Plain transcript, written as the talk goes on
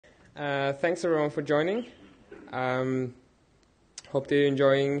Thanks everyone for joining. Hope that you're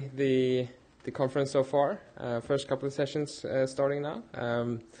enjoying the conference so far. First couple of sessions starting now.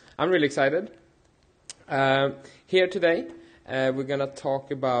 I'm really excited. Here today, we're going to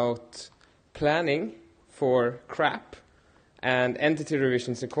talk about planning for CRAP and entity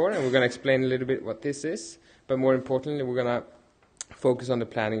revisions in core, and we're going to explain a little bit what this is. But more importantly, we're going to focus on the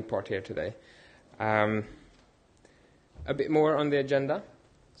planning part here today. A bit more on the agenda.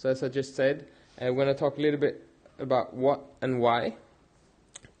 So as I just said, we're going to talk a little bit about what and why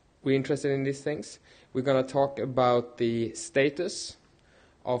we're interested in these things. We're going to talk about the status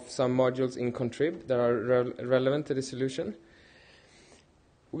of some modules in Contrib that are relevant to the solution.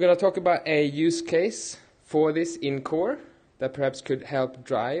 We're going to talk about a use case for this in core that perhaps could help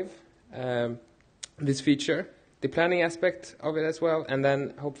drive this feature, the planning aspect of it as well, and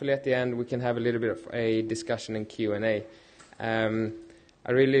then hopefully at the end we can have a little bit of a discussion and Q&A.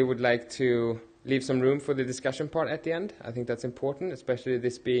 I really would like to leave some room for the discussion part at the end. I think that's important, especially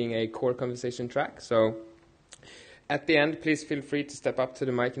this being a core conversation track. So at the end, please feel free to step up to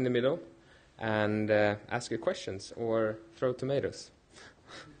the mic in the middle and ask your questions or throw tomatoes.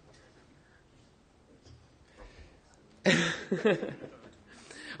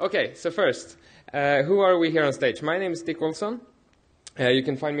 Okay, so first, who are we here on stage? My name is Olsson. You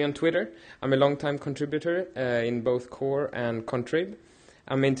can find me on Twitter. I'm a long-time contributor in both core and Contrib.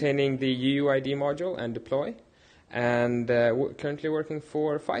 I'm maintaining the UUID module and Deploy, and currently working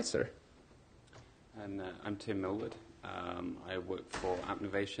for Pfizer. And I'm Tim Millward. I work for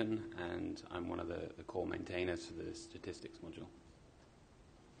Appnovation, and I'm one of the core maintainers for the statistics module.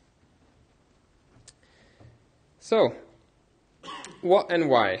 So, what and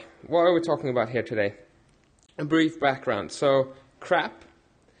why? What are we talking about here today? A brief background. So, CRAP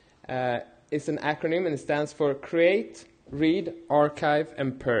is an acronym, and it stands for Create, Read, Archive,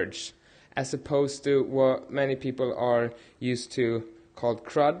 and Purge, as opposed to what many people are used to called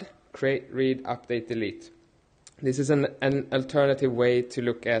CRUD, Create, Read, Update, Delete. This is an alternative way to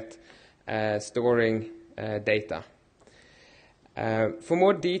look at storing data. For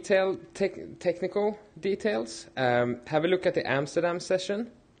more detailed technical details, have a look at the Amsterdam session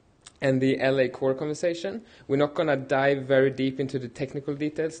and the LA core conversation. We're not going to dive very deep into the technical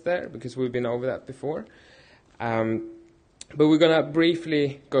details there because we've been over that before. But we're going to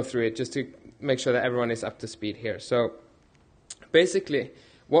briefly go through it just to make sure that everyone is up to speed here. So basically,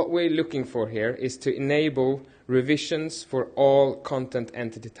 what we're looking for here is to enable revisions for all content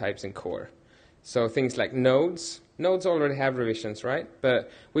entity types in core. So things like nodes. Nodes already have revisions, right? But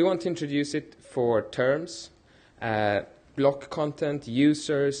we want to introduce it for terms, block content,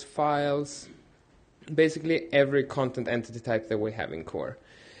 users, files, basically every content entity type that we have in core.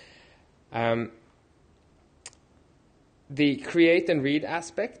 The create and read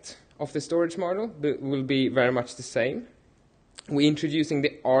aspect of the storage model will be very much the same. We're introducing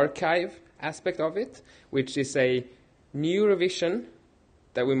the archive aspect of it, which is a new revision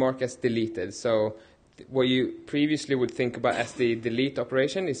that we mark as deleted. So what you previously would think about as the delete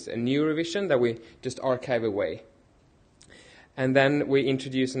operation is a new revision that we just archive away. And then we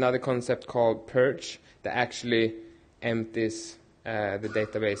introduce another concept called purge that actually empties the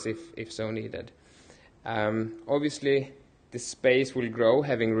database if so needed. Obviously, the space will grow,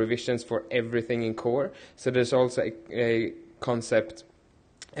 having revisions for everything in core. So there's also a concept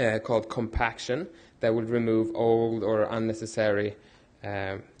called compaction that will remove old or unnecessary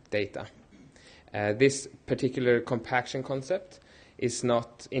data. This particular compaction concept is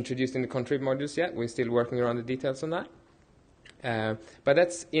not introduced in the Contrib modules yet. We're still working around the details on that. But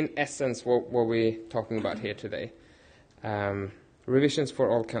that's in essence what we're talking about here today. Revisions for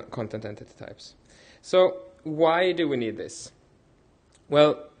all content entity types. So why do we need this?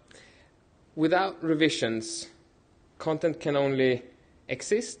 Well, without revisions, content can only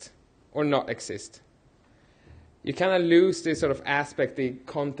exist or not exist. You kind of lose this sort of aspect, the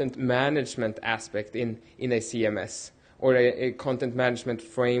content management aspect in a CMS or a content management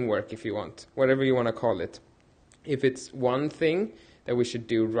framework, if you want, whatever you want to call it. If it's one thing that we should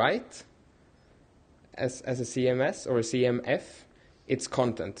do right as a CMS or a CMF, it's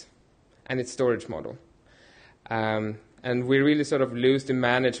content and its storage model. And we really sort of lose the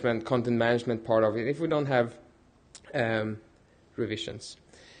content management part of it if we don't have revisions.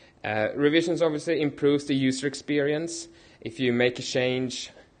 Revisions obviously improves the user experience. If you make a change,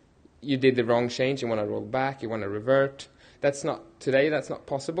 you did the wrong change, you want to roll back, you want to revert. That's not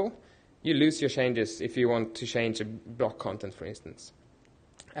possible. You lose your changes if you want to change a block content, for instance.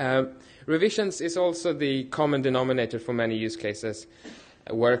 Revisions is also the common denominator for many use cases.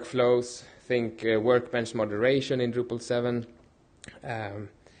 Workflows, think workbench moderation in Drupal 7.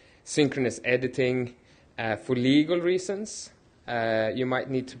 synchronous editing for legal reasons. You might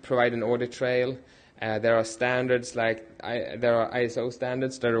need to provide an audit trail. There are standards there are ISO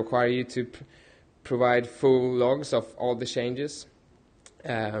standards that require you to provide full logs of all the changes.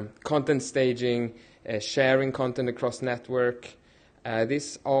 Content staging, sharing content across network.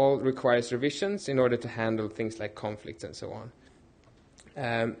 This all requires revisions in order to handle things like conflicts and so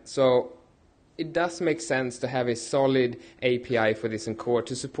on. So it does make sense to have a solid API for this in core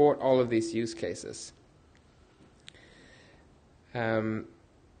to support all of these use cases.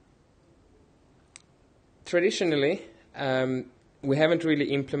 Traditionally, we haven't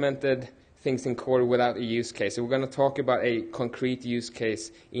really implemented things in core without a use case. So we're going to talk about a concrete use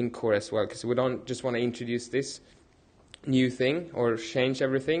case in core as well, because we don't just want to introduce this new thing or change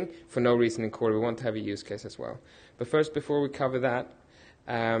everything for no reason in core. We want to have a use case as well. But first, before we cover that,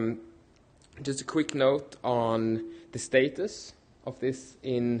 just a quick note on the status of this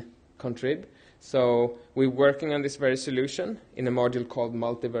in Contrib. So we're working on this very solution in a module called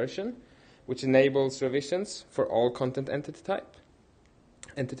multi-version, which enables revisions for all content entity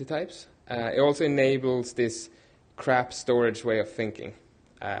types. It also enables this crap storage way of thinking.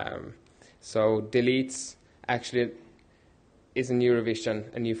 So deletes actually is a new revision,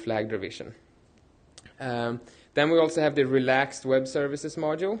 a new flagged revision. Then we also have the relaxed web services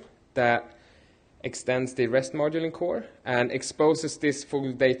module that extends the REST module in core and exposes this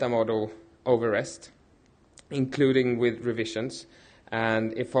full data model over REST, including with revisions.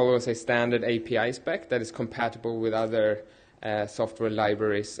 And it follows a standard API spec that is compatible with other software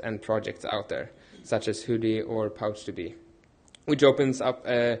libraries and projects out there, such as Hoodie or Pouch2B, which opens up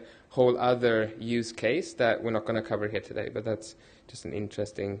a whole other use case that we're not going to cover here today, but that's just an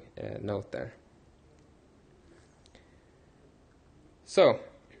interesting note there. So,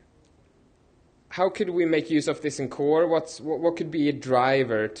 how could we make use of this in core? What could be a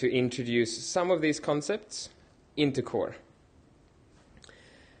driver to introduce some of these concepts into core?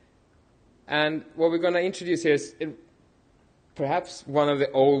 And what we're going to introduce here is perhaps one of the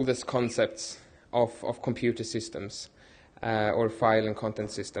oldest concepts of computer systems or file and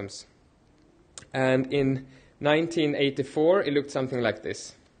content systems. And in 1984, it looked something like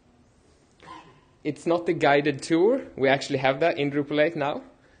this. It's not the guided tour. We actually have that in Drupal 8 now,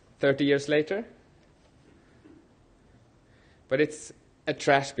 30 years later. But it's a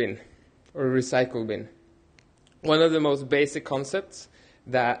trash bin or a recycle bin. One of the most basic concepts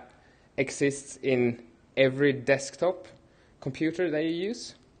that exists in every desktop computer that you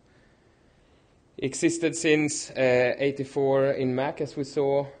use. It existed since 84 in Mac, as we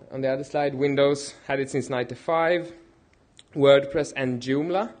saw on the other slide. Windows had it since 95. WordPress and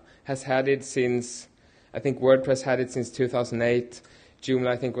Joomla has had it since, I think WordPress had it since 2008. Joomla,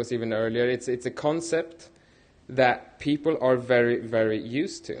 I think, was even earlier. It's a concept that people are very, very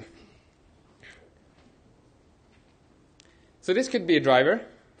used to. So this could be a driver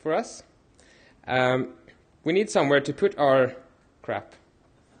for us. We need somewhere to put our crap.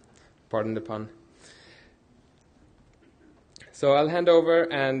 Pardon the pun. So I'll hand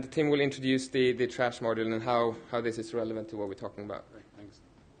over, and Tim will introduce the trash module and how this is relevant to what we're talking about. Great, thanks.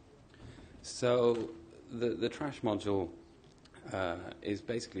 So the trash module is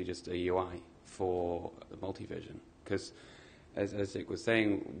basically just a UI for the multi-version, because as Dick was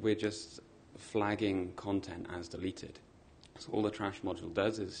saying, we're just flagging content as deleted. So all the trash module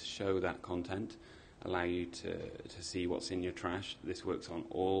does is show that content, allow you to see what's in your trash. This works on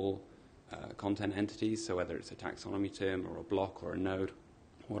all content entities, so whether it's a taxonomy term or a block or a node,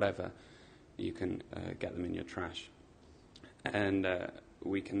 whatever, you can get them in your trash. And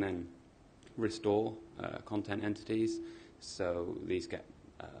we can then restore content entities, so these get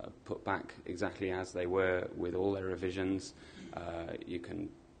put back exactly as they were with all their revisions. You can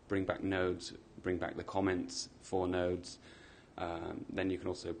bring back nodes, bring back the comments for nodes. Then you can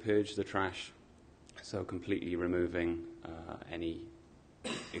also purge the trash, so completely removing any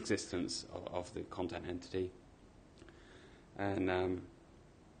existence of the content entity. And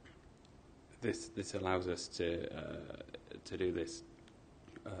this allows us to do this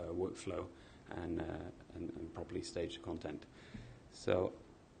workflow and properly stage the content. So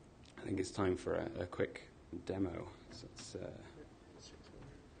I think it's time for a quick demo. So it's,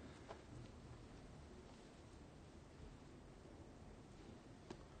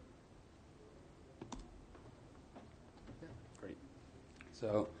 great.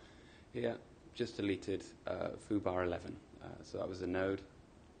 So here, just deleted foobar 11. So that was a node.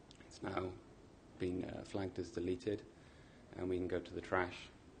 It's now been flagged as deleted, and we can go to the trash.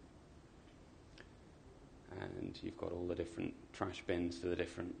 And you've got all the different trash bins for the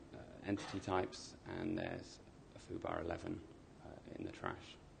different entity types, and there's a foobar 11 in the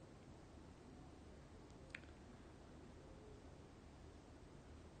trash.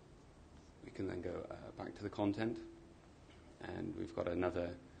 can then go back to the content, and we've got another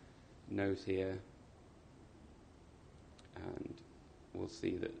node here, and we'll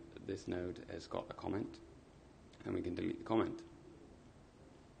see that this node has got a comment, and we can delete the comment.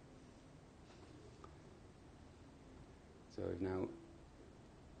 So we've now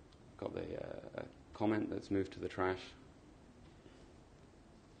got the comment that's moved to the trash.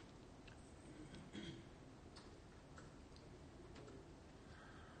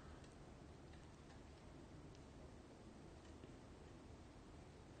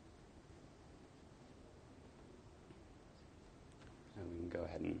 And we can go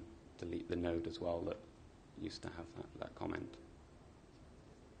ahead and delete the node as well that used to have that comment.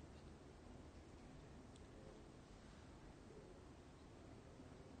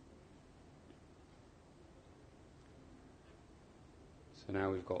 So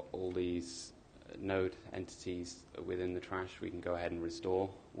now we've got all these node entities within the trash. We can go ahead and restore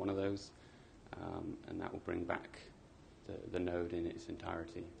one of those, and that will bring back the node in its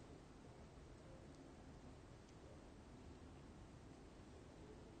entirety.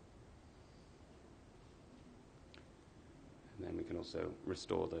 And then we can also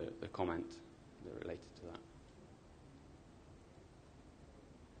restore the comment that related to that.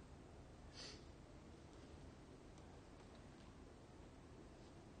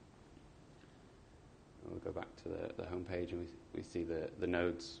 We'll go back to the home page, and we see the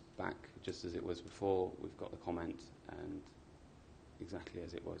nodes back just as it was before. We've got the comment and exactly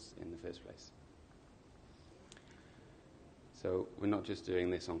as it was in the first place. So we're not just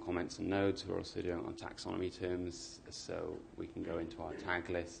doing this on comments and nodes, we're also doing it on taxonomy terms. So we can go into our tag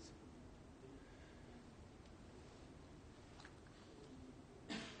list.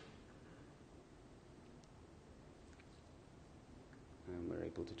 And we're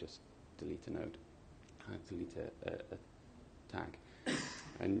able to just delete a node. Delete a tag.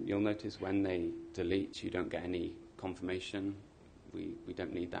 And you'll notice when they delete, you don't get any confirmation. We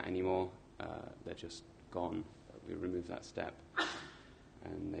don't need that anymore. They're just gone. We remove that step,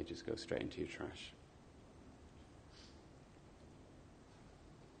 and they just go straight into your trash.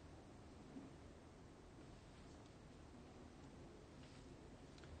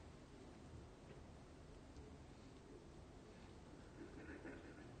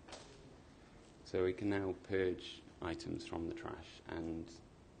 So we can now purge items from the trash, and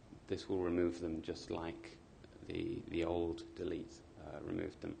this will remove them just like the old delete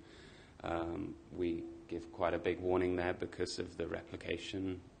removed them. We give quite a big warning there because of the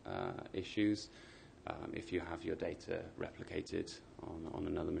replication issues. If you have your data replicated on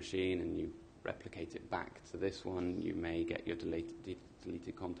another machine and you replicate it back to this one, you may get your deleted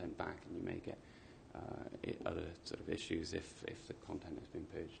content back, and you may get other sort of issues if the content has been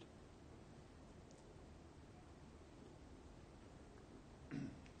purged.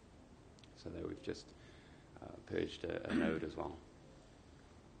 So there we've just purged a node as well.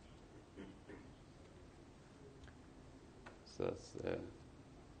 So that's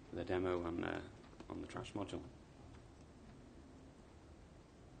the demo on the trash module.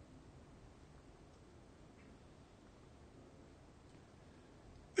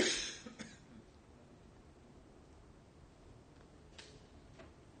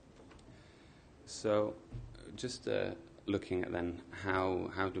 So just looking at then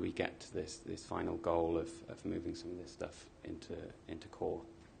how do we get to this final goal of moving some of this stuff into core.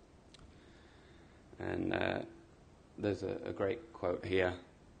 And there's a great quote here,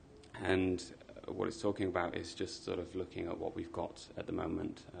 and what it's talking about is just sort of looking at what we've got at the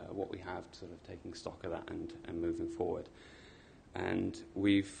moment, what we have, sort of taking stock of that and moving forward. And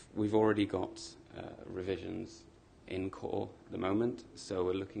we've already got revisions in core at the moment, so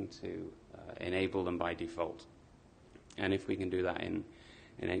we're looking to enable them by default. And if we can do that in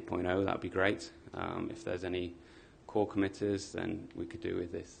 8.0, that'd be great. If there's any core committers, then we could do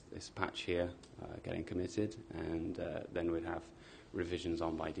with this patch here getting committed, and then we'd have revisions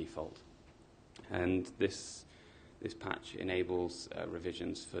on by default. And this patch enables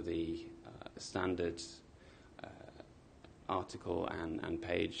revisions for the standard article and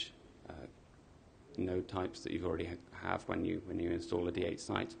page node types that you've already have when you install a D8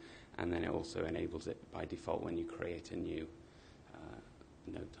 site, and then it also enables it by default when you create a new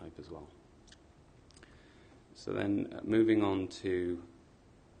node type as well. So then moving on to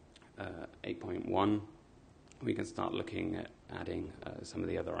 8.1, we can start looking at adding some of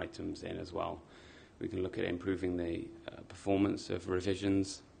the other items in as well. We can look at improving the performance of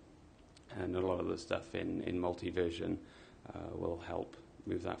revisions, and a lot of the stuff in multi-version will help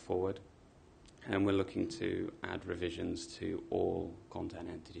move that forward. And we're looking to add revisions to all content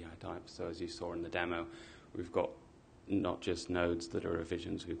entity types. So as you saw in the demo, we've got not just nodes that are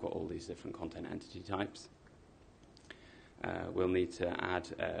revisions. We've got all these different content entity types. We'll need to add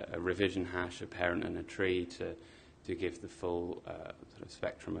a revision hash, a parent, and a tree to give the full sort of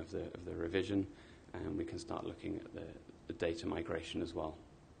spectrum of the revision, and we can start looking at the data migration as well,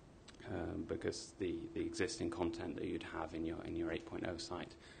 because the existing content that you'd have in your 8.0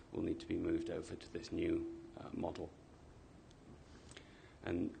 site will need to be moved over to this new model.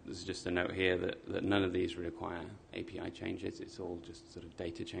 And there's just a note here that none of these require API changes. It's all just sort of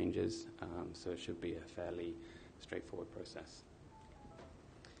data changes, so it should be a fairly straightforward process.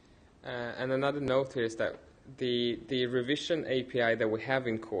 And another note here is that the revision API that we have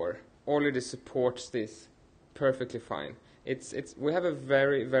in core already supports this perfectly fine. We have a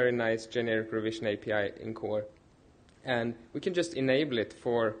very, very nice generic revision API in core, and we can just enable it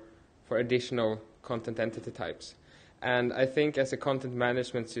for additional content entity types. And I think as a content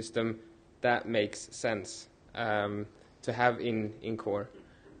management system, that makes sense to have in core.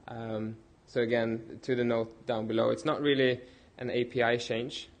 So again, to the note down below, it's not really an API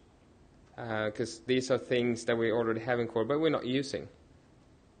change, because these are things that we already have in core, but we're not using.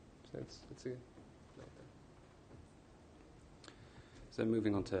 So it's a So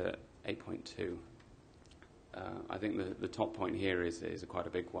moving on to 8.2, I think the top point here is quite a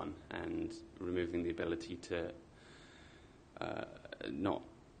big one, and removing the ability to not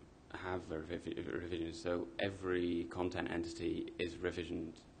have a revision. So every content entity is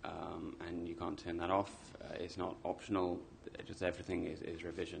revisioned, and you can't turn that off. It's not optional. Just everything is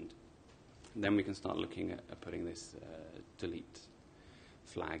revisioned. Then we can start looking at putting this delete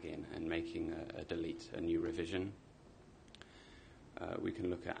flag in and making a delete, a new revision. We can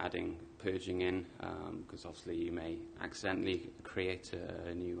look at adding purging in, because obviously you may accidentally create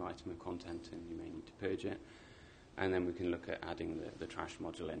a new item of content and you may need to purge it. And then we can look at adding the trash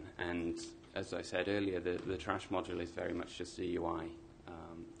module in. And as I said earlier, the trash module is very much just a UI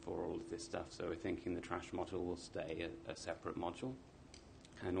for all of this stuff. So we're thinking the trash module will stay a separate module.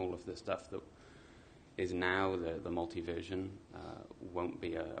 And all of the stuff that is now the multi-version won't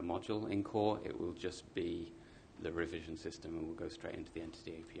be a module in core. It will just be the revision system, and we'll go straight into the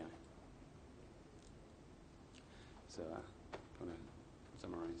entity API. So, I'm going to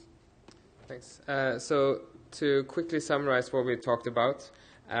summarize. Thanks. So to quickly summarize what we talked about,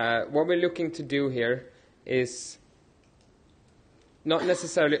 what we're looking to do here is not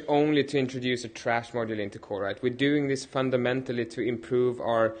necessarily only to introduce a trash module into core, right? We're doing this fundamentally to improve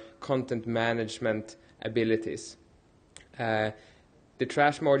our content management abilities. The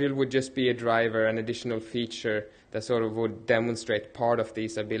trash module would just be a driver, an additional feature that sort of would demonstrate part of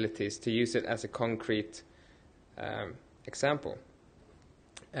these abilities, to use it as a concrete example.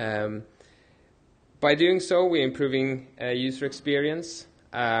 By doing so, we're improving user experience.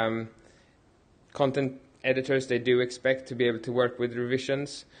 Content editors, they do expect to be able to work with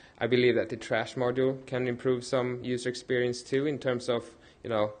revisions. I believe that the trash module can improve some user experience too, in terms of,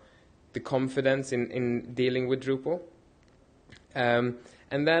 the confidence in dealing with Drupal. And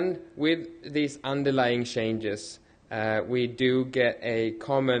then with these underlying changes, we do get a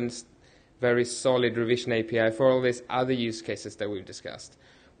common, very solid revision API for all these other use cases that we've discussed.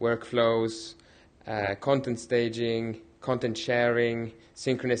 Workflows, content staging, content sharing,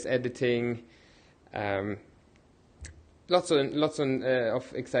 synchronous editing, lots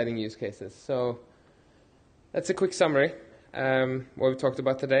of exciting use cases. So that's a quick summary what we've talked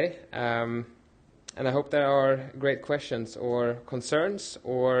about today. And I hope there are great questions or concerns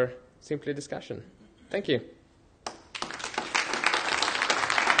or simply discussion. Thank you.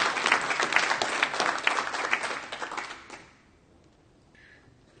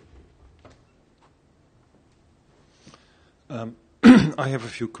 I have a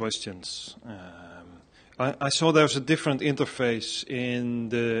few questions. I saw there's a different interface in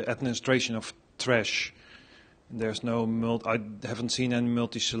the administration of trash. There's no I haven't seen any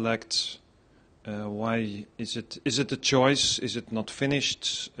multi-select. Why is it? Is it a choice? Is it not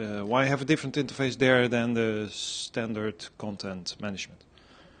finished? Why have a different interface there than the standard content management?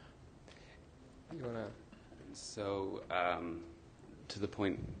 You wanna? So, to the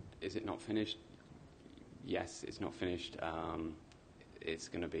point, is it not finished? Yes, it's not finished. It's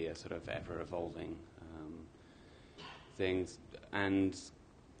going to be a sort of ever-evolving thing, and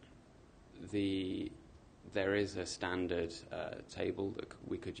there is a standard table that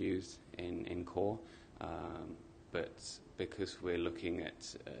we could use in core, but because we're looking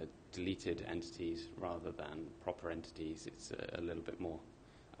at deleted entities rather than proper entities, it's a little bit more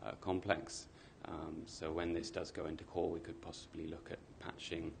complex. So when this does go into core, we could possibly look at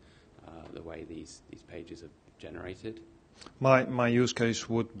patching the way these pages are generated. My use case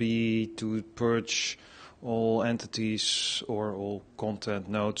would be to purge all entities or all content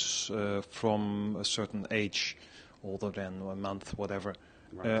nodes from a certain age, older than a month, whatever,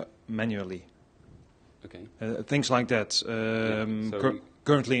 Right. manually. Okay. Things like that. So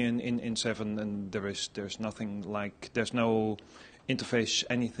Currently in 7, and there's nothing like, there's no interface,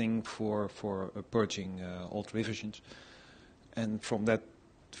 anything for purging old revisions. And from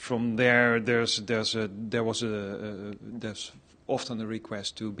there there's often a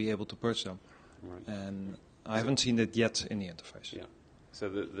request to be able to purge them. right. And I haven't seen it yet in the interface. Yeah. So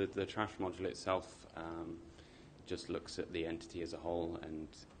the trash module itself just looks at the entity as a whole, and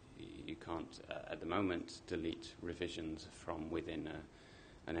you can't, at the moment, delete revisions from within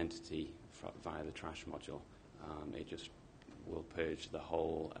an entity via the trash module. It just will purge the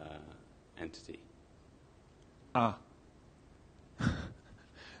whole entity. Ah.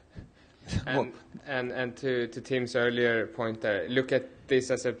 And to Tim's earlier point there, look at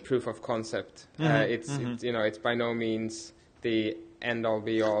this as a proof of concept. It's by no means the end all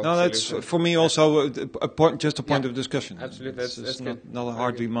be all. No, that's solution. for me also a point, just a point Yeah, of discussion. absolutely, It's that's not, good. not a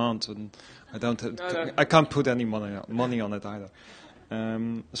hard demand, and I don't. No. I can't put any money on it either.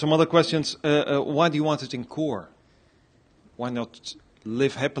 Some other questions. Why do you want it in core? Why not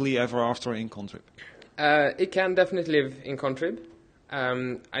live happily ever after in contrib? It can definitely live in contrib.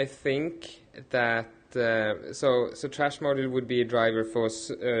 I think that so trash module would be a driver for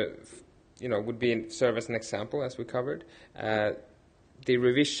would serve as an example, as we covered. The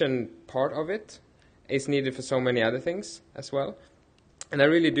revision part of it is needed for so many other things as well. And I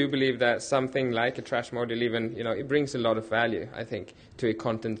really do believe that something like a trash module, even, it brings a lot of value, I think, to a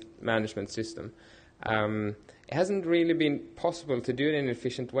content management system. It hasn't really been possible to do it in an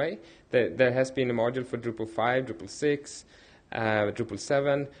efficient way. There has been a module for Drupal 5, Drupal 6, Drupal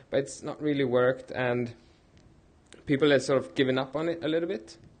 7, but it's not really worked, and people have sort of given up on it a little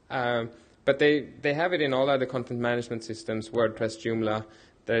bit. But they have it in all other content management systems, WordPress, Joomla,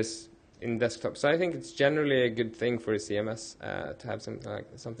 there's in desktop. So I think it's generally a good thing for a CMS to have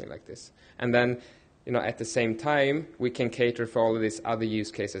something like this. And then, at the same time, we can cater for all of these other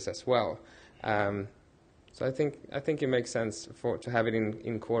use cases as well. So I think it makes sense to have it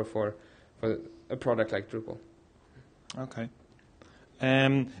in core for a product like Drupal. Okay.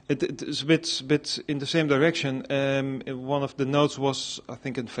 It's a bit in the same direction. One of the notes was, I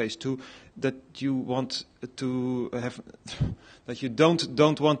think, in phase 2, that you want to have that you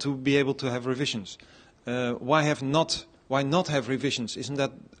don't want to be able to have revisions. Why not have revisions? Isn't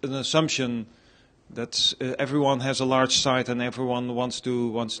that an assumption that everyone has a large site and everyone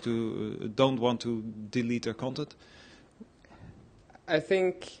don't want to delete their content? I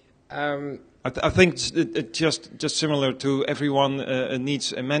think. I think it's just similar to everyone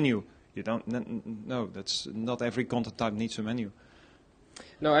needs a menu. You don't. No, that's not every content type needs a menu.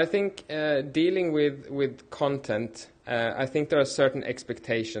 No, I think dealing with content, I think there are certain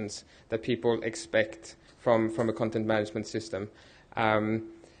expectations that people expect from a content management system,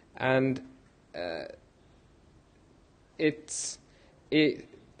 and to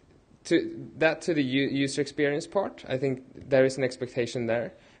the user experience part. I think there is an expectation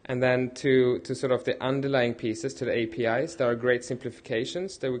there. And then to sort of the underlying pieces, to the APIs, there are great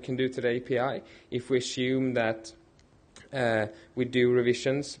simplifications that we can do to the API if we assume that we do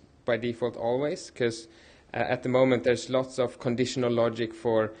revisions by default always, because at the moment there's lots of conditional logic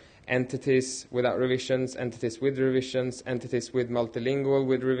for entities without revisions, entities with revisions, entities with multilingual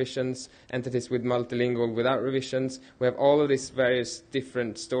with revisions, entities with multilingual without revisions. We have all of these various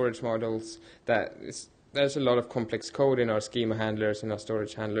different storage models there's a lot of complex code in our schema handlers, in our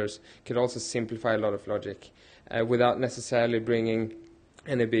storage handlers. Could also simplify a lot of logic without necessarily bringing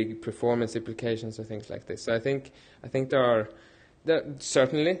any big performance implications or things like this. So I think there are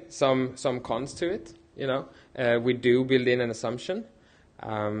certainly some cons to it. We do build in an assumption,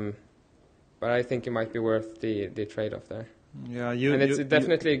 but I think it might be worth the trade-off there. Yeah, and it's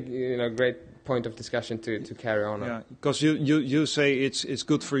definitely a great point of discussion to carry on. Yeah, because you say it's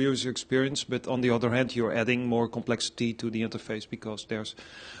good for user experience, but on the other hand, you're adding more complexity to the interface because there's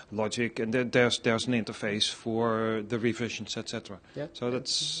logic and there's an interface for the revisions, etc. Yeah, so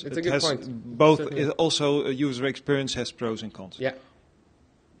it's a good point. Both also user experience has pros and cons. Yeah.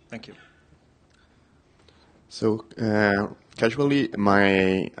 Thank you. So casually,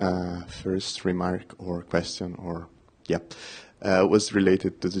 my first remark or question was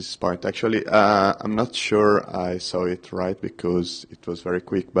related to this part. Actually, I'm not sure I saw it right because it was very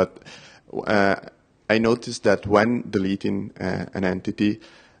quick, but I noticed that when deleting an entity,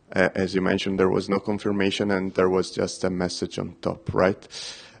 as you mentioned, there was no confirmation and there was just a message on top, right?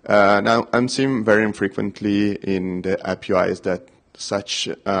 Now, I'm seeing very infrequently in the app UIs that such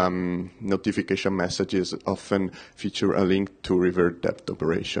notification messages often feature a link to revert debt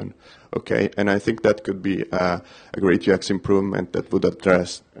operation. Okay, and I think that could be a great UX improvement that would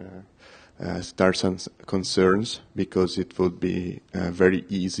address Starson's concerns, because it would be very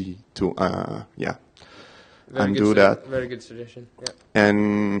easy to undo that. Very good suggestion. Yeah.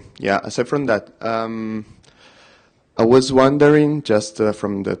 And aside from that, I was wondering, just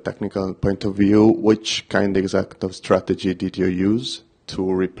from the technical point of view, which kind exact of strategy did you use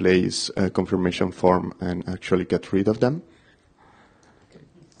to replace a confirmation form and actually get rid of them?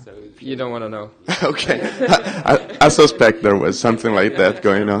 So You don't want to know. Okay, I suspect there was something like that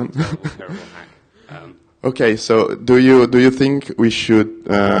going on. terrible hack. Okay, so do you think we should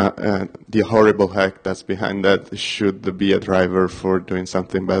the horrible hack that's behind that should be a driver for doing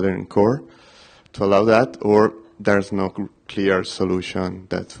something better in core to allow that, or there's no clear solution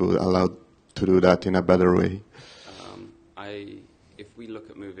that would allow to do that in a better way? If we look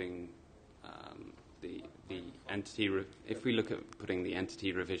at moving the entity, if we look at putting the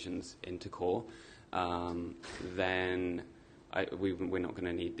entity revisions into core, then we're not going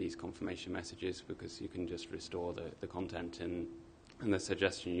to need these confirmation messages, because you can just restore the content, and the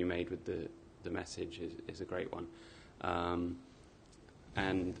suggestion you made with the message is a great one.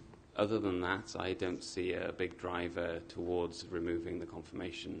 And other than that, I don't see a big driver towards removing the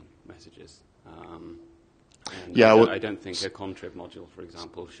confirmation messages. I don't think a contrib module, for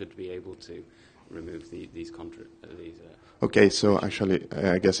example, should be able to remove these contrib. Okay, so actually,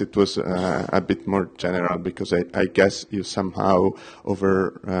 I guess it was a bit more general, because I guess you somehow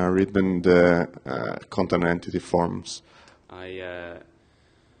overridden the content entity forms. I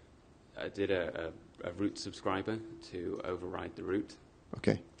did a root subscriber to override the root.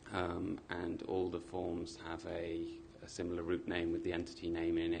 Okay. And all the forms have a similar root name with the entity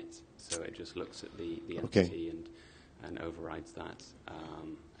name in it, so it just looks at the entity and overrides that,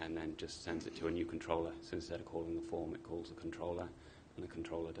 and then just sends it to a new controller. So instead of calling the form, it calls a controller, and the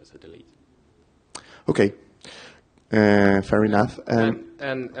controller does a delete. Okay, fair enough.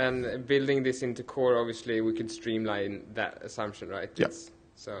 And building this into core, obviously, we could streamline that assumption, right? Yeah.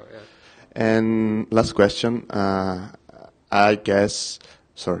 So, yeah. And last question, I guess.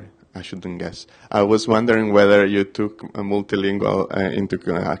 Sorry, I shouldn't guess. I was wondering whether you took a multilingual into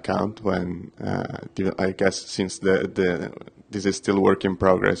account when, I guess, since this is still work in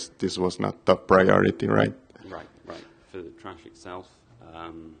progress, this was not top priority, right? Right. For the trash itself,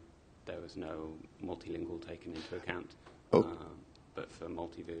 there was no multilingual taken into account. But for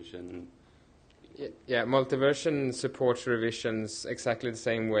multiversion... Yeah, multiversion supports revisions exactly the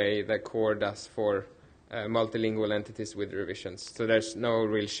same way that core does for multilingual entities with revisions. So there's no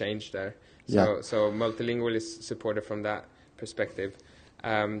real change there. So multilingual is supported from that perspective.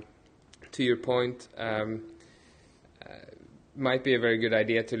 To your point, might be a very good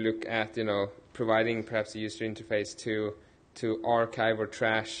idea to look at, providing perhaps a user interface to archive or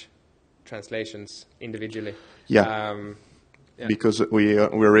trash translations individually. Because we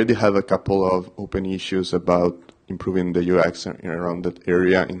already have a couple of open issues about improving the UX around that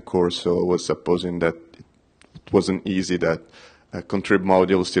area in core, so I was supposing that it wasn't easy that a contrib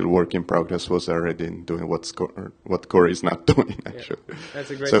module still work in progress was already doing what core is not doing, actually. Yeah.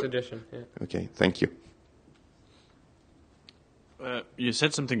 That's a great suggestion. Yeah. Okay, thank you. You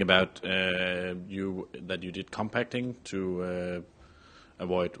said something about that you did compacting to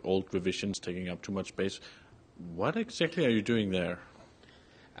avoid old revisions taking up too much space. What exactly are you doing there?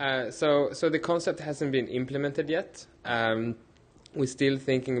 So the concept hasn't been implemented yet. We're still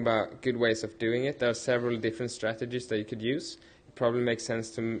thinking about good ways of doing it. There are several different strategies that you could use. It probably makes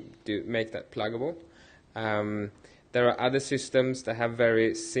sense to make that pluggable. There are other systems that have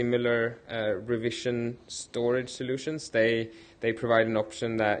very similar revision storage solutions. They provide an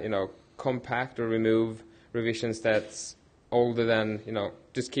option that compact or remove revisions that's older than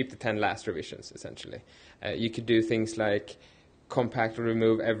just keep the 10 last revisions essentially. You could do things like compact or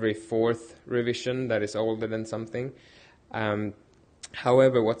remove every 4th revision that is older than something.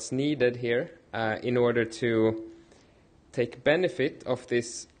 However, what's needed here in order to take benefit of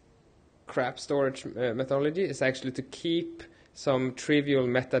this crap storage methodology is actually to keep some trivial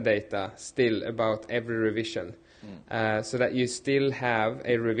metadata still about every revision, so that you still have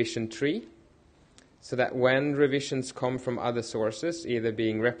a revision tree, so that when revisions come from other sources, either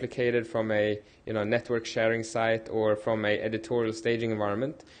being replicated from a network sharing site or from a editorial staging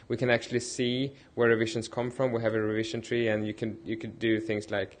environment, we can actually see where revisions come from. We have a revision tree, and you could do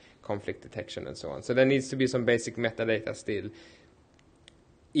things like conflict detection and so on. So there needs to be some basic metadata still,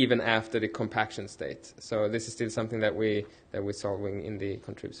 even after the compaction state. So this is still something that we're solving in the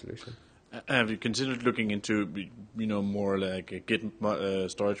contrib solution. Have you considered looking into, more like a Git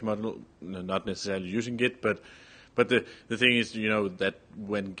storage model? Not necessarily using Git, but the thing is, that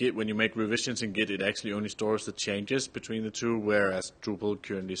when you make revisions in Git, it actually only stores the changes between the two, whereas Drupal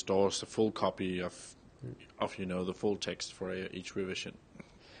currently stores a full copy of the full text for each revision.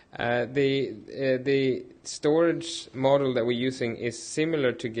 The storage model that we're using is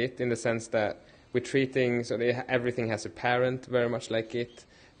similar to Git in the sense that we're treating everything has a parent, very much like Git.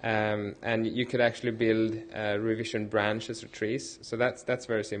 And you could actually build revision branches or trees. So that's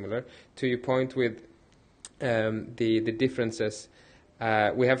very similar. To your point with the differences,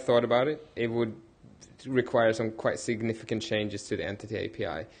 we have thought about it. It would require some quite significant changes to the entity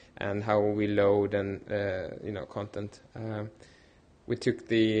API and how we load and content. We took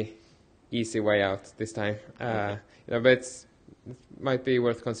the easy way out this time, but it might be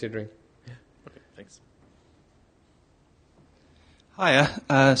worth considering. Okay, thanks.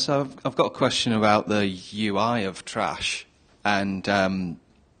 Hiya. So I've got a question about the UI of Trash, and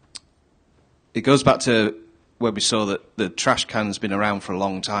it goes back to where we saw that the trash can's been around for a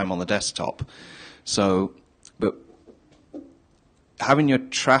long time on the desktop. So, but having your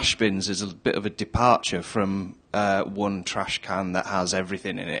trash bins is a bit of a departure from one trash can that has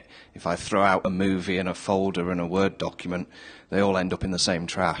everything in it. If I throw out a movie and a folder and a Word document, they all end up in the same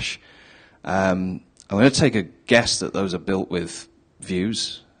trash. I'm going to take a guess that those are built with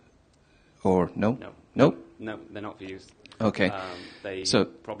views, or no? No, they're not views. Okay. They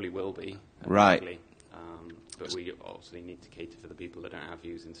probably will be. Right. But we obviously need to cater for the people that don't have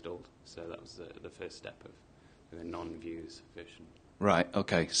views installed. So that was the first step of a non-views version. Right,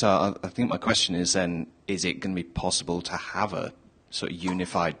 okay. So I think my question is then, is it going to be possible to have a sort of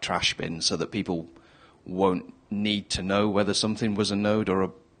unified trash bin so that people won't need to know whether something was a node or a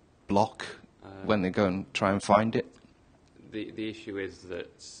block when they go and try and find it? The issue is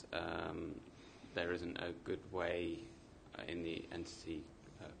that there isn't a good way in the entity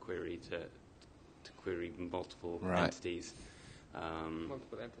query to query multiple entities.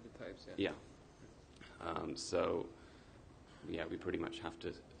 Multiple entity types, yeah. Yeah. We pretty much have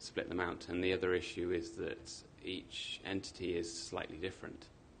to split them out. And the other issue is that each entity is slightly different.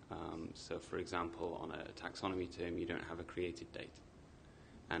 So, for example, on a taxonomy term, you don't have a created date.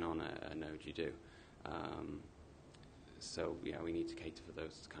 And on a node, you do. We need to cater for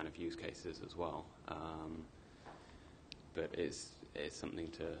those kind of use cases as well. But it's something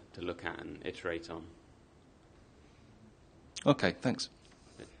to look at and iterate on. Okay, thanks.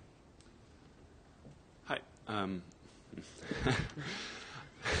 Hi.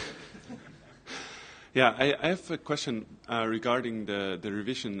 I have a question regarding the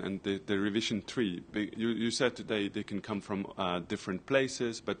revision and the revision tree. You said today they can come from different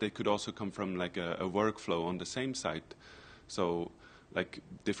places, but they could also come from like a workflow on the same site. So, like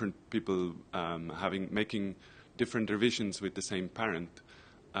different people making different revisions with the same parent.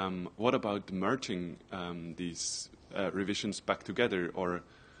 What about merging these revisions back together, or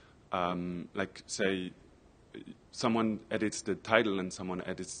say someone edits the title and someone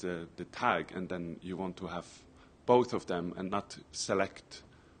edits the tag, and then you want to have both of them and not select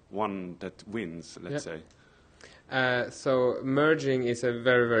one that wins, let's say? So merging is a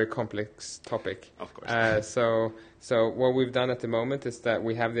very, very complex topic. Of course. So what we've done at the moment is that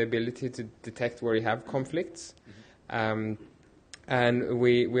we have the ability to detect where you have conflicts. Mm-hmm. And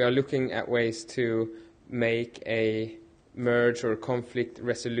we are looking at ways to make a merge or conflict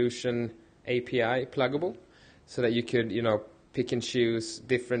resolution API pluggable so that you could, pick and choose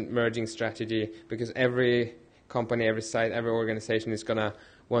different merging strategy, because every company, every site, every organization is going to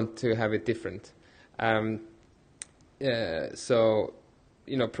want to have it different. Providing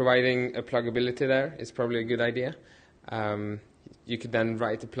a pluggability there is probably a good idea. You could then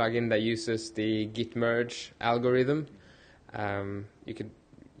write a plugin that uses the git merge algorithm. You could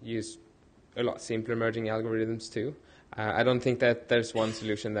use a lot simpler merging algorithms too. I don't think that there's one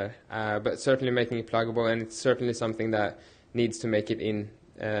solution there, but certainly making it pluggable, and it's certainly something that needs to make it in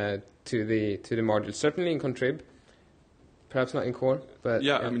to the module. Certainly in Contrib, perhaps not in Core, but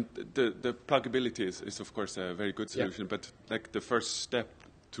I mean the pluggability is of course a very good solution, but like the first step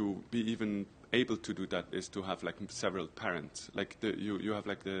to be even able to do that is to have like several parents. Like you have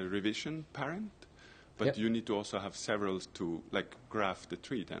like the revision parent, but you need to also have several to like graph the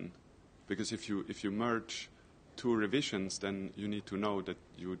tree then, because if you merge two revisions, then you need to know that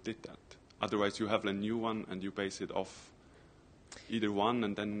you did that. Otherwise, you have a new one and you base it off either one,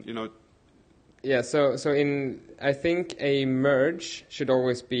 and then Yeah. So I think a merge should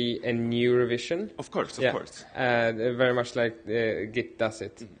always be a new revision. Of course. Very much like Git does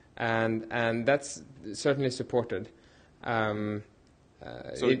it, and that's certainly supported.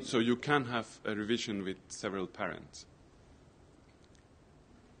 So you can have a revision with several parents.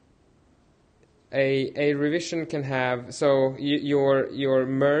 A revision can have, so your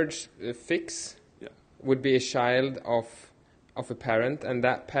merge fix would be a child of a parent, and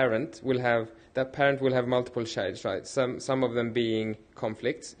that parent will have multiple childs, right? Some of them being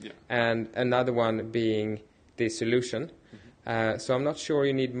conflicts, and another one being the solution. So I'm not sure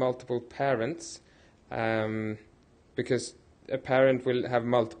you need multiple parents, because a parent will have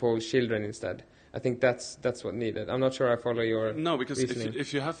multiple children instead. I think that's what needed. I'm not sure I follow your No, because reasoning.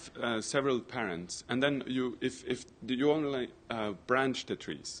 if you have several parents, and then if you only branch the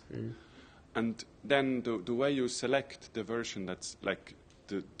trees, and then the way you select the version that's like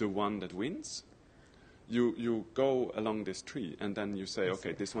the one that wins, you go along this tree, and then you say,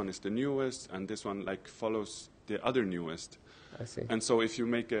 okay, this one is the newest, and this one like follows the other newest. I see. And so if you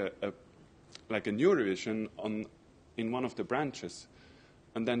make a new revision in one of the branches,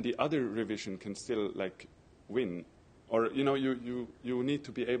 and then the other revision can still like win, or you need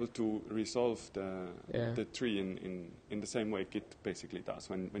to be able to resolve the tree in the same way Git basically does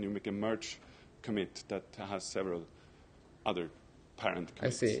when you make a merge commit that has several other parent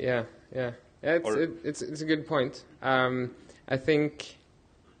commits. I see. Yeah. It's a good point. I think.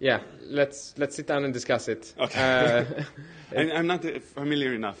 Yeah, let's sit down and discuss it. Okay. I'm not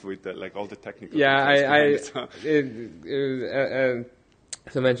familiar enough with all the technical. Yeah,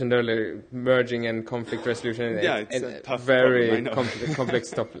 as I mentioned earlier, merging and conflict resolution. It's a tough very problem,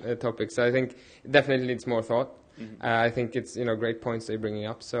 complex topic. So I think it definitely needs more thought. I think it's great points that you're bringing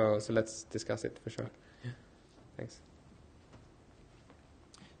up. So let's discuss it for sure. Yeah. Thanks.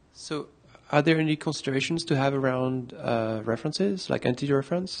 So, are there any considerations to have around references, like entity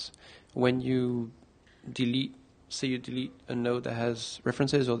reference, when you delete? Say you delete a node that has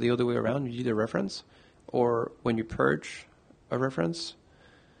references, or the other way around, you delete a reference, or when you purge a reference.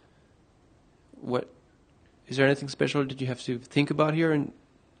 What is there anything special that you have to think about here in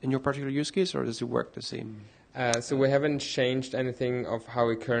your particular use case, or does it work the same? So we haven't changed anything of how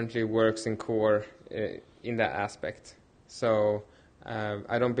it currently works in core in that aspect. So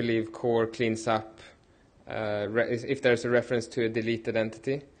I don't believe core cleans up if there's a reference to a deleted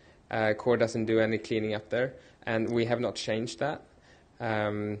entity. Core doesn't do any cleaning up there, and we have not changed that.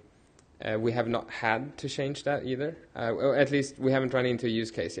 We have not had to change that either. Or at least we haven't run into a use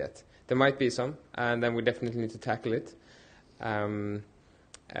case yet. There might be some, and then we definitely need to tackle it.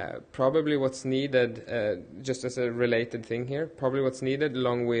 Probably what's needed, just as a related thing here, probably what's needed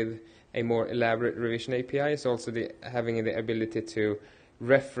along with a more elaborate revision API is also having the ability to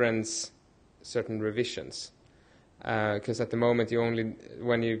reference certain revisions. Because at the moment,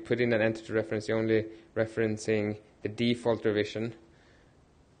 when you put in an entity reference, you're only referencing the default revision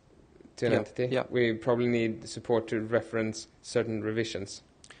to an entity. Yeah. We probably need support to reference certain revisions.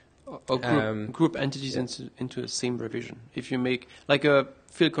 Or group entities into the same revision. If you make, like a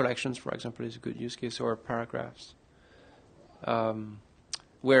field collections, for example, is a good use case, or paragraphs,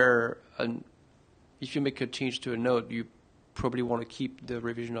 where if you make a change to a node, you probably want to keep the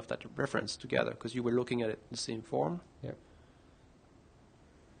revision of that reference together because you were looking at it in the same form. Yeah.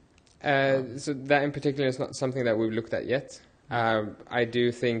 So that in particular is not something that we've looked at yet. I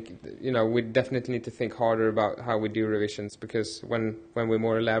do think, we definitely need to think harder about how we do revisions, because when we're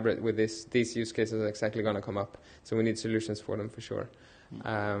more elaborate with this, these use cases are exactly going to come up. So we need solutions for them for sure.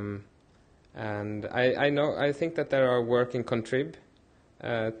 And I think that there are work in Contrib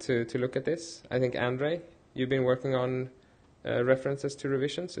to look at this. I think, Andre, you've been working on references to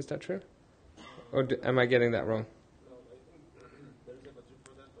revisions. Is that true? Or am I getting that wrong?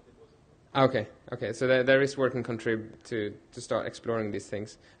 Okay. So there is work in Contrib to start exploring these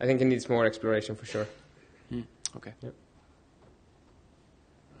things. I think it needs more exploration for sure. Okay. Yep.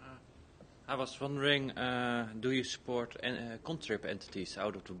 I was wondering, do you support Contrib entities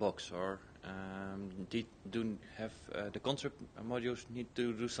out of the box, or do have the Contrib modules need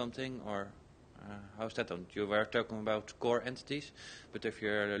to do something, or how's that done? You were talking about core entities, but if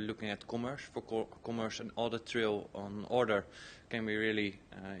you're looking at commerce, for commerce, an audit trail on order can be really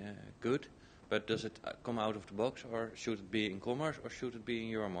good, but does it come out of the box, or should it be in commerce, or should it be in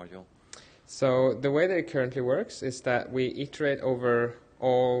your module? So the way that it currently works is that we iterate over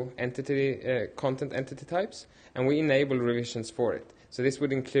all content entity types, and we enable revisions for it. So this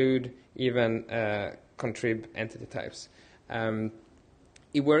would include even contrib entity types.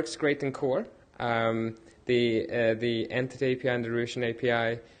 It works great in core. The entity API and the revision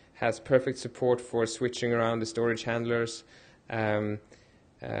API has perfect support for switching around the storage handlers.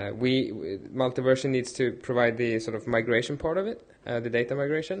 Multiversion needs to provide the sort of migration part of it, the data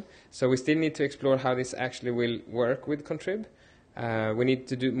migration. So we still need to explore how this actually will work with Contrib. We need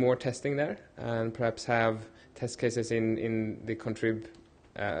to do more testing there, and perhaps have test cases in the contrib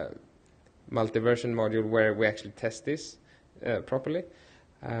multi-version module where we actually test this properly.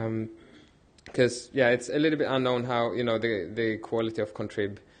 Because it's a little bit unknown how the quality of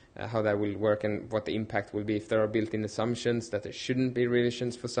contrib, how that will work, and what the impact will be if there are built-in assumptions that there shouldn't be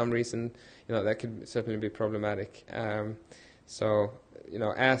revisions for some reason. That could certainly be problematic. So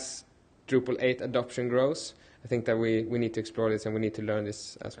as Drupal 8 adoption grows, I think that we need to explore this, and we need to learn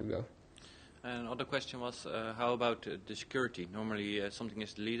this as we go. Another question was, how about the security? Normally something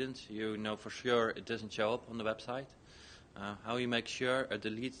is deleted, you know for sure it doesn't show up on the website. How you make sure a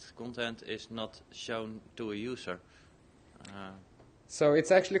deleted content is not shown to a user? So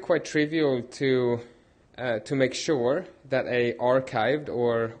it's actually quite trivial to make sure that a archived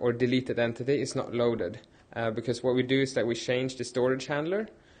or deleted entity is not loaded, because what we do is that we change the storage handler,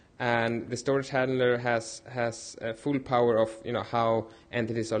 and the storage handler has full power of how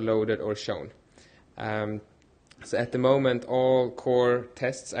entities are loaded or shown. So at the moment, all core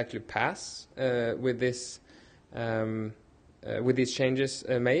tests actually pass with this. With these changes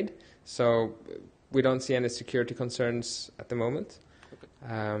made, so we don't see any security concerns at the moment.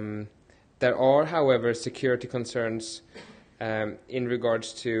 Okay. There are, however, security concerns in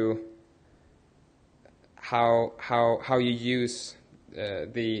regards to how you use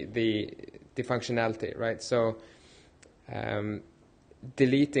the functionality, right? So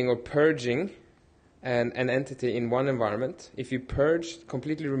deleting or purging an entity in one environment, if you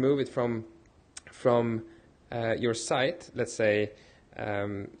completely remove it from your site, let's say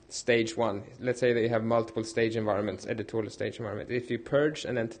stage 1. Let's say that you have multiple stage environments, editorial stage environment. If you purge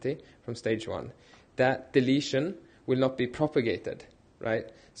an entity from stage 1, that deletion will not be propagated,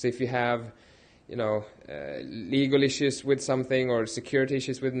 right? So if you have, legal issues with something or security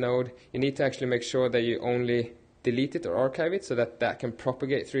issues with Node, you need to actually make sure that you only delete it or archive it so that can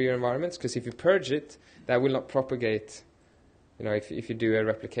propagate through your environments. Because if you purge it, that will not propagate, if you do a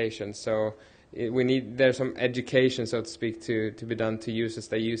replication. So there's some education, so to speak, to be done to users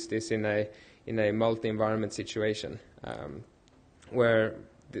that use this in a multi-environment situation, where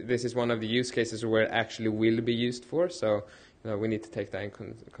this is one of the use cases where it actually will be used for. So we need to take that in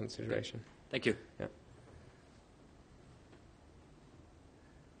consideration. Thank you. Yeah.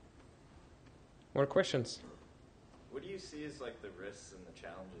 More questions? What do you see as like the risks and the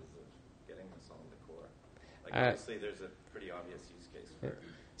challenges of getting this on the core? Like obviously there's a pretty obvious use case for it.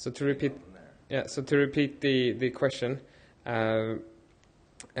 So to repeat the question,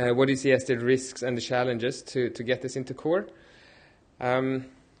 what do you see as the risks and the challenges to get this into core?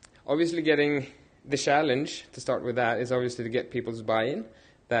 Obviously, getting the challenge, to start with that, is obviously to get people's buy-in,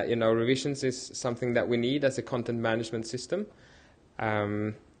 that revisions is something that we need as a content management system,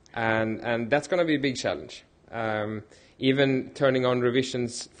 and that's going to be a big challenge. Even turning on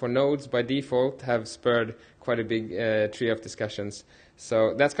revisions for nodes by default have spurred quite a big tree of discussions.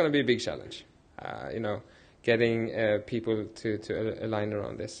 So that's going to be a big challenge, getting people to align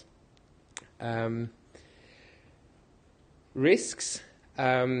around this. Risks.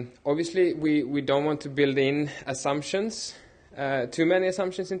 Obviously, we don't want to build in assumptions, too many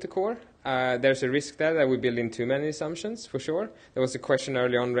assumptions into core. There's a risk there that we build in too many assumptions, for sure. There was a question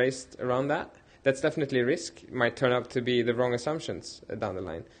early on raised around that. That's definitely a risk. It might turn out to be the wrong assumptions down the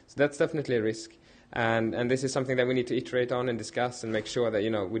line. So that's definitely a risk. And this is something that we need to iterate on and discuss and make sure that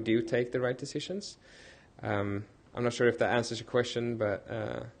we do take the right decisions. I'm not sure if that answers your question, but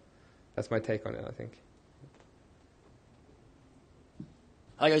that's my take on it, I think.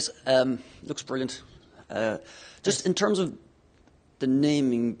 Hi guys, looks brilliant. Just in terms of the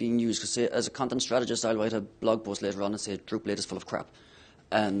naming being used, because as a content strategist, I'll write a blog post later on and say Drupal 8 is full of crap,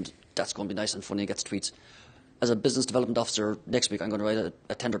 and that's going to be nice and funny, it gets tweets. As a business development officer, next week I'm going to write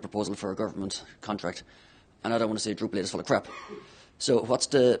a tender proposal for a government contract, and I don't want to say Drupal 8 is full of crap. So what's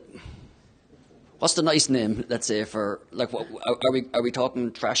the nice name, let's say, for, like, are we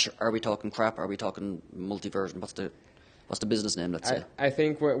talking trash, are we talking crap, are we talking multi-version? What's the business name, let's say? I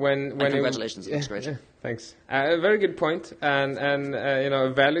think when congratulations, that's great. Thanks. A very good point, and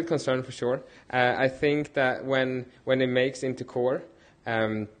a valid concern for sure. I think that when it makes into core,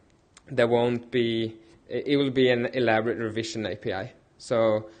 there won't be. It will be an elaborate revision API.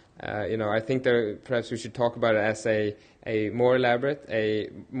 So I think that perhaps we should talk about it as a more elaborate, a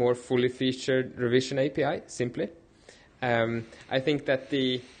more fully featured revision API. Simply, I think that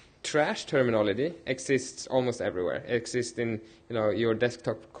the trash terminology exists almost everywhere. It exists in your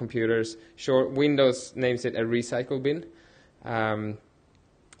desktop computers. Sure, Windows names it a recycle bin.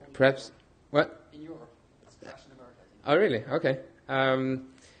 Perhaps what? In Europe, it's trash in America. Oh, really? Okay.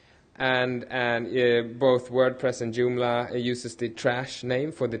 and both WordPress and Joomla uses the trash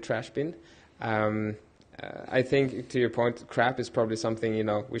name for the trash bin. I think, to your point, crap is probably something,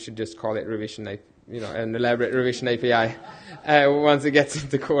 we should just call it revision, an elaborate revision API once it gets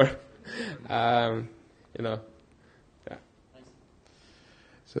into core.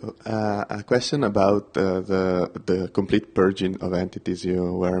 So a question about the complete purging of entities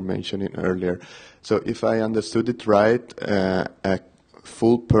you were mentioning earlier. So if I understood it right, a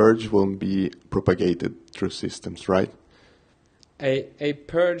full purge won't be propagated through systems, right? A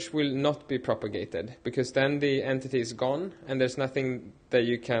purge will not be propagated, because then the entity is gone and there's nothing that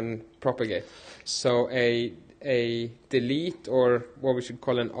you can propagate. So a delete, or what we should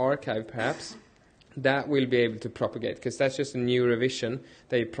call an archive perhaps, that will be able to propagate, because that's just a new revision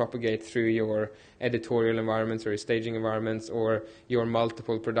that you propagate through your editorial environments or your staging environments or your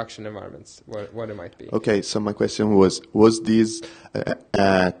multiple production environments, what it might be. Okay, so my question was this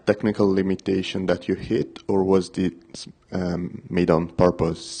a technical limitation that you hit, or was this made on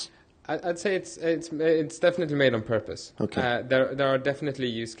purpose? I'd say it's definitely made on purpose. Okay. There are definitely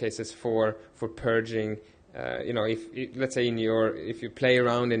use cases for purging. If let's say if you play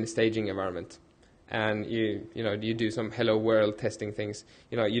around in the staging environment, and you do some hello world testing things,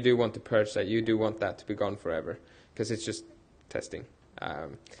 you do want to purge that. You do want that to be gone forever, because it's just testing.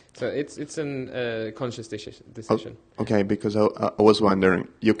 So it's a conscious decision. Okay, because I was wondering,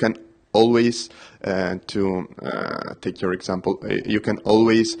 you can always, to take your example, you can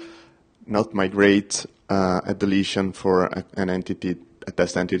always not migrate a deletion for an entity, a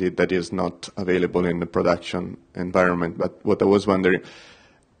test entity that is not available in the production environment. But what I was wondering,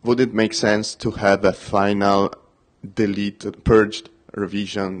 would it make sense to have a final deleted, purged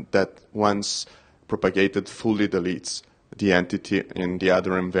revision that once propagated fully deletes the entity in the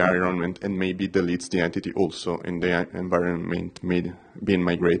other environment and maybe deletes the entity also in the environment being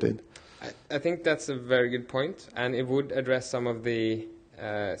migrated? I think that's a very good point, and it would address some of the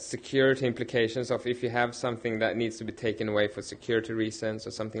security implications of if you have something that needs to be taken away for security reasons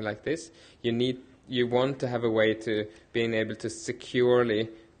or something like this. You want to have a way to being able to securely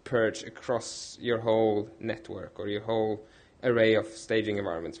purge across your whole network or your whole array of staging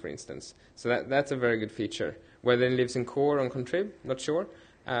environments, for instance. So that's a very good feature. Whether it lives in core or on contrib, not sure,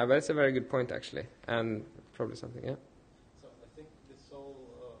 but it's a very good point actually, and probably something, yeah. So I think this whole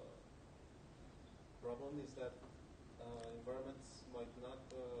problem is that environments might not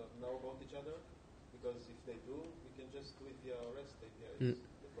know about each other, because if they do, we can just do it via REST APIs,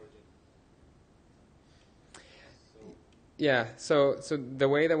 the purging. Yeah, so the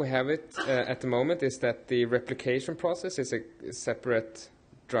way that we have it at the moment is that the replication process is a separate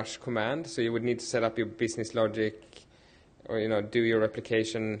Drush command. So you would need to set up your business logic, or do your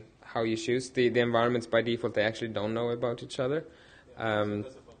replication how you choose. The environments by default, they actually don't know about each other.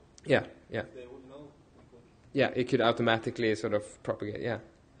 Yeah. Yeah, it could automatically sort of propagate. Yeah,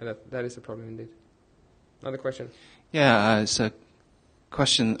 and that is a problem indeed. Another question. Yeah, it's a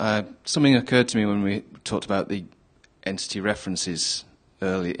question. Something occurred to me when we talked about the entity references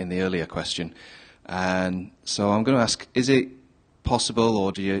in the earlier question, and so I'm going to ask: is it possible,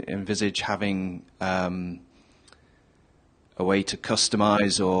 or do you envisage having a way to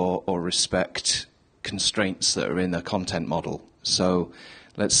customize or respect constraints that are in the content model? So,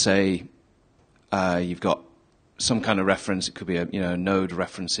 let's say you've got some kind of reference. It could be a node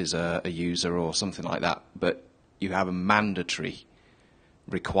references a user or something like that, but you have a mandatory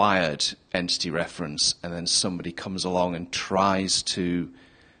required entity reference, and then somebody comes along and tries to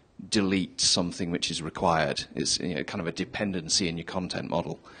delete something which is required. It's kind of a dependency in your content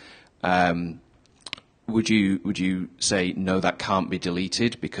model. Would you say no, that can't be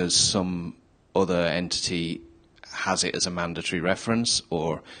deleted because some other entity has it as a mandatory reference,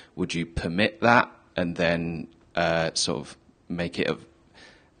 or would you permit that and then sort of make it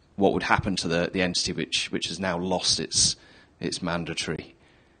what would happen to the entity which has now lost its mandatory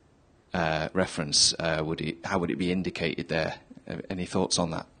reference? How would it be indicated there? Any thoughts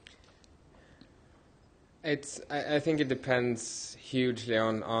on that? I think it depends hugely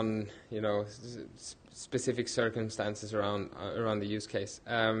on specific circumstances around the use case.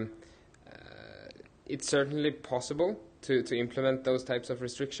 It's certainly possible to implement those types of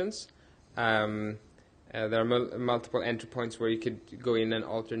restrictions. There are multiple entry points where you could go in and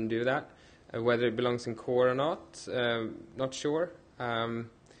alter and do that. Whether it belongs in core or not sure.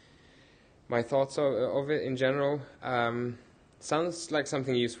 My thoughts of it in general sounds like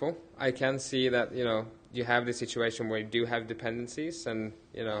something useful. I can see that you have the situation where you do have dependencies, and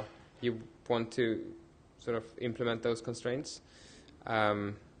you want to sort of implement those constraints.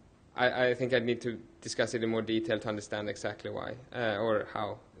 I think I'd need to discuss it in more detail to understand exactly why or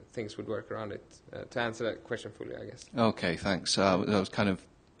how things would work around it. To answer that question fully, I guess. Okay, thanks. That was kind of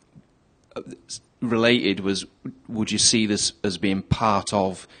related. Would you see this as being part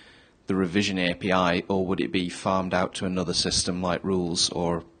of the revision API, or would it be farmed out to another system like rules?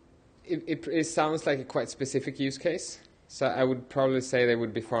 Or it sounds like a quite specific use case. So I would probably say they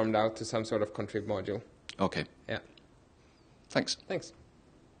would be farmed out to some sort of contrib module. Okay. Yeah. Thanks. Thanks.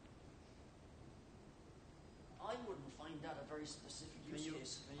 I wouldn't find that a very specific use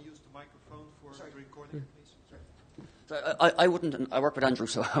case. Can you use the microphone for the recording, please? So I wouldn't, and I work with Andrew,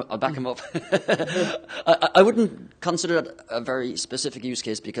 so I'll back him up. I wouldn't consider that a very specific use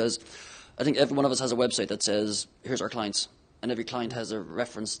case, because I think every one of us has a website that says, here's our clients, and every client has a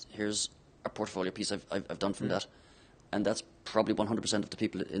reference, here's a portfolio piece I've done from that. And that's probably 100% of the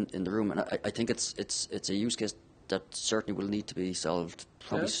people in the room. And I think it's a use case that certainly will need to be solved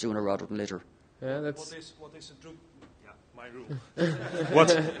probably sooner rather than later. Yeah, that's... What is a Drupal? Yeah, my rule.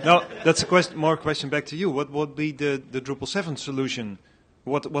 No, that's a question. More question back to you. What would be the Drupal 7 solution?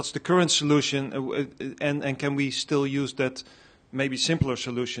 What's the current solution? And can we still use that maybe simpler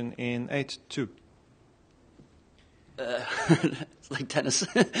solution in 8.2? It's like tennis.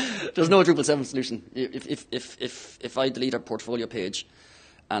 There's no Drupal 7 solution. If I delete a portfolio page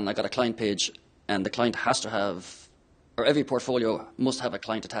and I got a client page, and the client has to have, or every portfolio must have a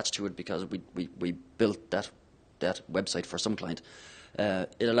client attached to it because we built that website for some client,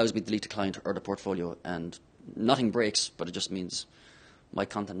 it allows me to delete the client or the portfolio, and nothing breaks, but it just means my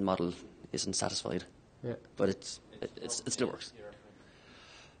content model isn't satisfied. Yeah. But it still works.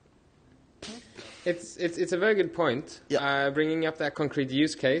 It's a very good point. Yeah. Bringing up that concrete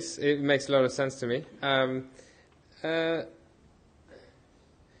use case, it makes a lot of sense to me.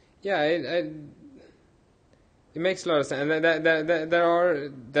 It makes a lot of sense, and there are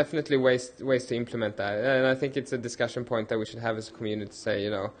definitely ways to implement that. And I think it's a discussion point that we should have as a community to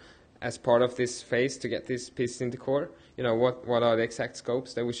say, as part of this phase to get this piece into core, what are the exact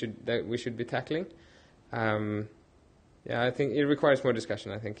scopes that we should be tackling. I think it requires more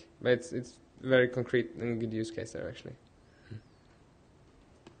discussion. I think, but it's very concrete and good use case there, actually.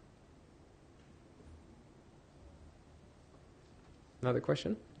 Another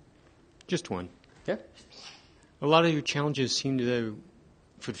question? Just one. Yeah. A lot of your challenges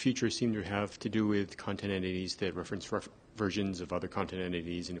for the future seem to have to do with content entities that reference versions of other content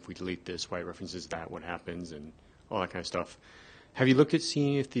entities, and if we delete this, why it references that, what happens, and all that kind of stuff. Have you looked at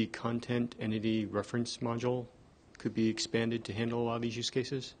seeing if the content entity reference module could be expanded to handle a lot of these use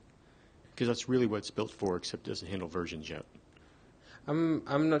cases? Because that's really what it's built for, except it doesn't handle versions yet. I'm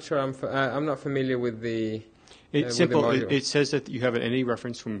not sure. I'm not familiar with the. It's simple. It says that you have an entity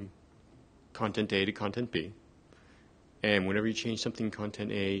reference from content A to content B, and whenever you change something in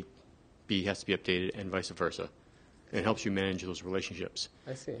content A, B has to be updated, and vice versa. And it helps you manage those relationships.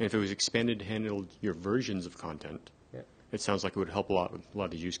 I see. And if it was expanded to handle your versions of content, it sounds like it would help a lot with a lot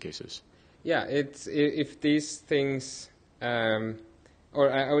of these use cases. Yeah, if these things, or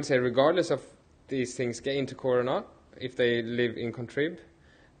I would say regardless of these things get into core or not, if they live in contrib,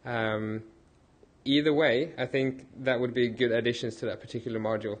 either way, I think that would be good additions to that particular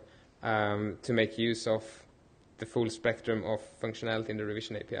module to make use of the full spectrum of functionality in the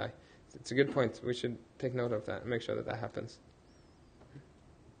revision API. It's a good point. We should take note of that and make sure that happens.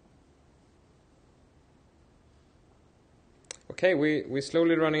 Okay, we're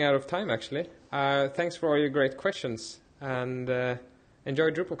slowly running out of time, actually. Thanks for all your great questions, and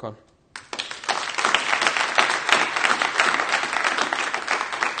enjoy DrupalCon.